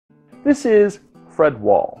This is Fred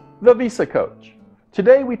Wall, the Visa Coach.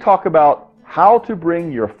 Today we talk about how to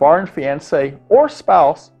bring your foreign fiancé or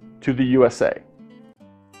spouse to the USA.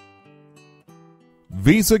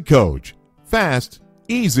 VisaCoach. Fast,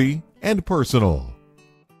 easy, and personal.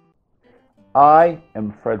 I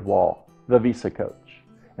am Fred Wall, the Visa Coach,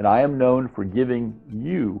 and I am known for giving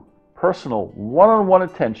you personal one-on-one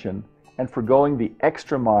attention and for going the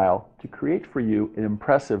extra mile to create for you an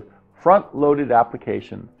impressive front-loaded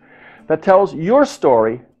application that tells your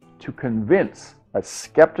story to convince a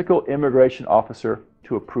skeptical immigration officer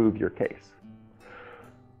to approve your case.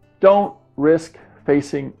 Don't risk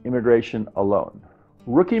facing immigration alone.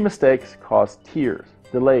 Rookie mistakes cause tears,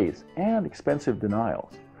 delays, and expensive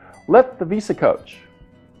denials. Let the Visa Coach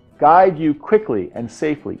guide you quickly and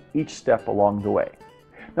safely each step along the way.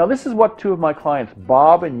 Now, this is what two of my clients,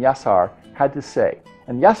 Bob and Yassar, had to say.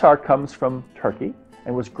 And Yassar comes from Turkey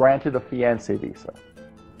and was granted a fiancé visa.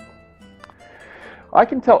 I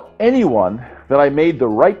can tell anyone that I made the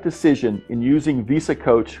right decision in using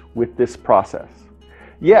VisaCoach with this process.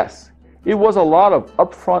 Yes, it was a lot of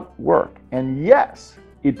upfront work, and yes,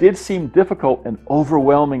 it did seem difficult and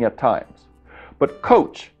overwhelming at times. But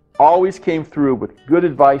Coach always came through with good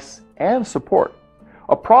advice and support.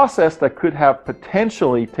 A process that could have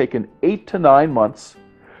potentially taken 8 to 9 months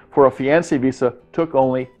for a fiancé visa took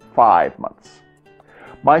only 5 months.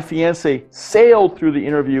 My fiancée sailed through the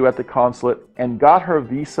interview at the consulate and got her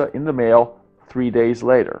visa in the mail 3 days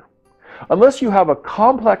later. Unless you have a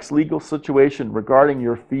complex legal situation regarding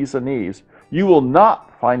your visa needs, you will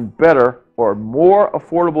not find better or more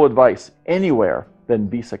affordable advice anywhere than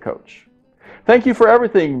VisaCoach. Thank you for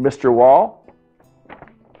everything, Mr. Wall.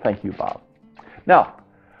 Thank you, Bob. Now,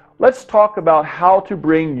 let's talk about how to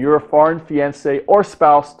bring your foreign fiancé or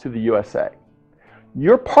spouse to the USA.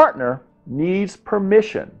 Your partner needs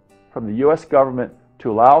permission from the U.S. government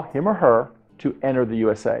to allow him or her to enter the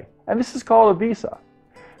USA, and this is called a visa.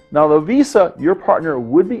 Now, the visa your partner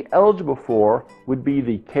would be eligible for would be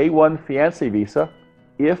the K-1 fiancé visa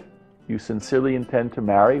if you sincerely intend to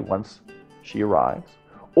marry once she arrives,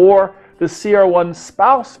 or the CR1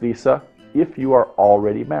 spouse visa if you are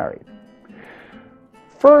already married.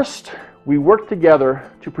 First, we work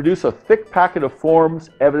together to produce a thick packet of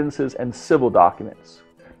forms, evidences, and civil documents.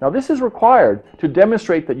 Now, this is required to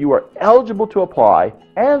demonstrate that you are eligible to apply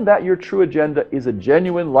and that your true agenda is a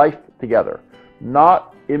genuine life together,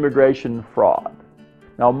 not immigration fraud.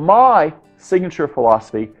 Now, my signature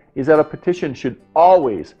philosophy is that a petition should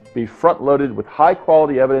always be front-loaded with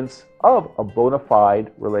high-quality evidence of a bona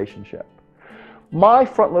fide relationship. My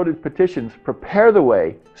front-loaded petitions prepare the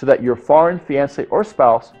way so that your foreign fiancé or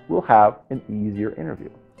spouse will have an easier interview.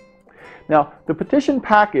 Now, the petition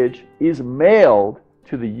package is mailed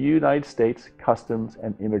to the United States Customs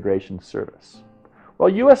and Immigration Service.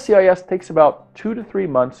 Well, USCIS takes about 2 to 3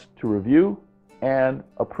 months to review and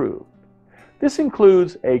approve. This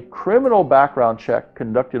includes a criminal background check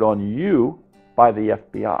conducted on you by the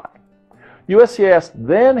FBI. USCIS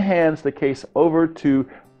then hands the case over to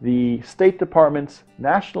the State Department's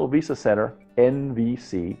National Visa Center,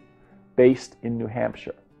 NVC, based in New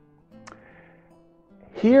Hampshire.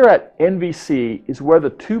 Here at NVC is where the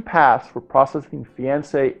two paths for processing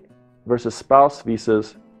fiancé versus spouse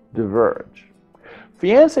visas diverge.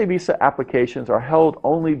 Fiancé visa applications are held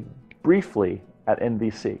only briefly at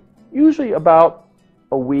NVC, usually about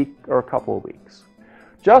a week or a couple of weeks,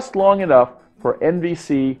 just long enough for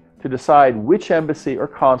NVC to decide which embassy or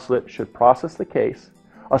consulate should process the case,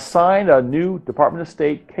 assign a new Department of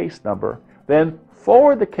State case number, then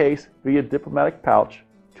forward the case via diplomatic pouch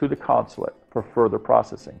to the consulate for further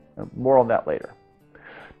processing. More on that later.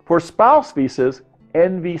 For spouse visas,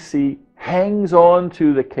 NVC hangs on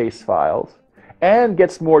to the case files and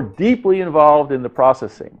gets more deeply involved in the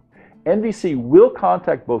processing. NVC will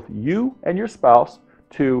contact both you and your spouse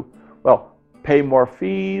to, well, pay more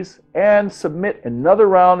fees and submit another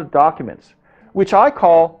round of documents, which I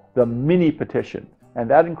call the mini petition, and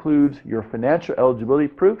that includes your financial eligibility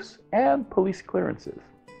proofs and police clearances.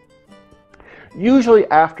 Usually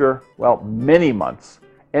after, well, many months,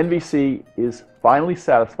 NVC is finally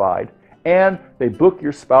satisfied and they book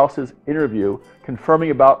your spouse's interview,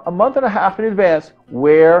 confirming about a month and a half in advance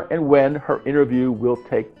where and when her interview will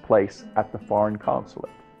take place at the foreign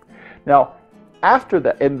consulate. Now, after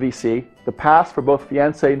the NVC, the paths for both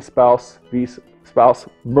fiancé and spouse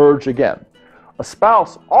merge again. A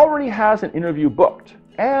spouse already has an interview booked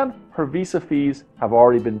and her visa fees have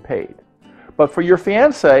already been paid. But for your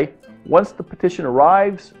fiancé, once the petition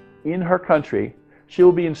arrives in her country, she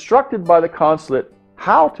will be instructed by the consulate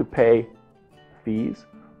how to pay fees,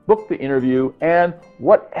 book the interview, and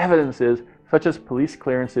what evidences such as police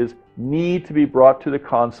clearances, need to be brought to the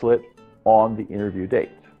consulate on the interview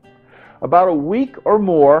date. About a week or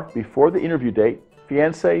more before the interview date,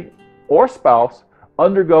 fiancé or spouse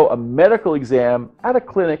undergo a medical exam at a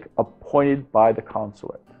clinic appointed by the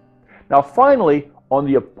consulate. Now finally, on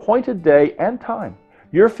the appointed day and time,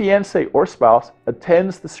 your fiancé or spouse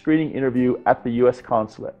attends the screening interview at the U.S.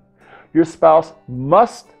 consulate. Your spouse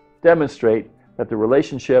must demonstrate that the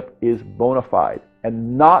relationship is bona fide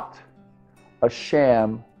and not a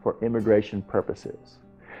sham for immigration purposes.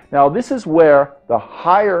 Now, this is where the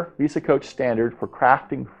higher VisaCoach standard for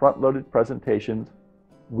crafting front-loaded presentations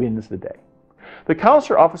wins the day. The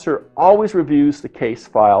consular officer always reviews the case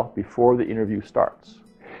file before the interview starts.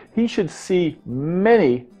 He should see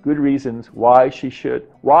many good reasons why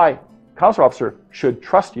consular officer should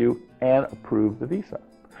trust you and approve the visa.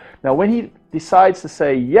 Now, when he decides to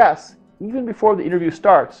say yes, even before the interview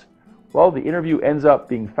starts, well, the interview ends up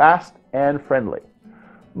being fast and friendly.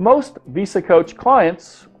 Most VisaCoach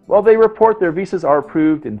clients, well, they report their visas are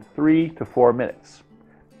approved in 3 to 4 minutes.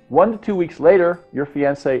 1 to 2 weeks later, your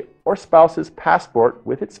fiancé or spouse's passport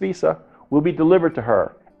with its visa will be delivered to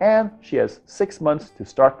her, and she has 6 months to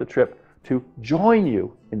start the trip to join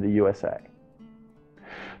you in the USA.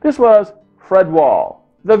 This was Fred Wall,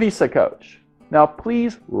 the VisaCoach. Now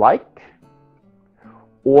please like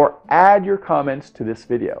or add your comments to this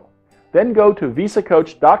video. Then go to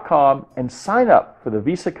VisaCoach.com and sign up for the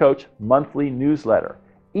VisaCoach monthly newsletter.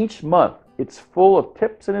 Each month, it's full of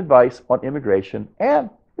tips and advice on immigration, and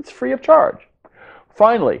it's free of charge.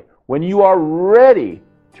 Finally, when you are ready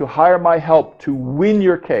to hire my help to win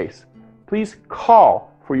your case, please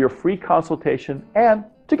call for your free consultation and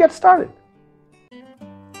to get started.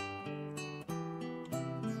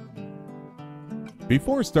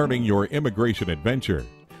 Before starting your immigration adventure,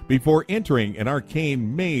 before entering an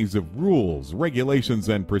arcane maze of rules, regulations,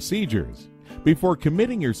 and procedures, before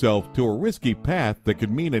committing yourself to a risky path that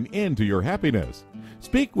could mean an end to your happiness,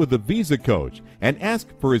 speak with the VisaCoach and ask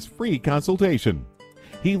for his free consultation.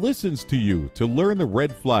 He listens to you to learn the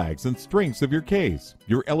red flags and strengths of your case,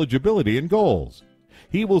 your eligibility and goals.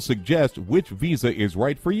 He will suggest which visa is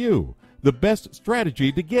right for you, the best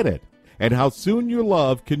strategy to get it, and how soon your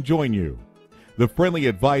love can join you. The friendly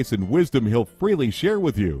advice and wisdom he'll freely share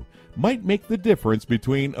with you might make the difference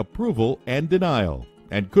between approval and denial,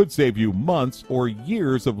 and could save you months or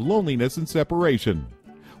years of loneliness and separation.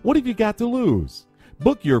 What have you got to lose?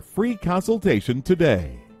 Book your free consultation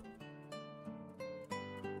today.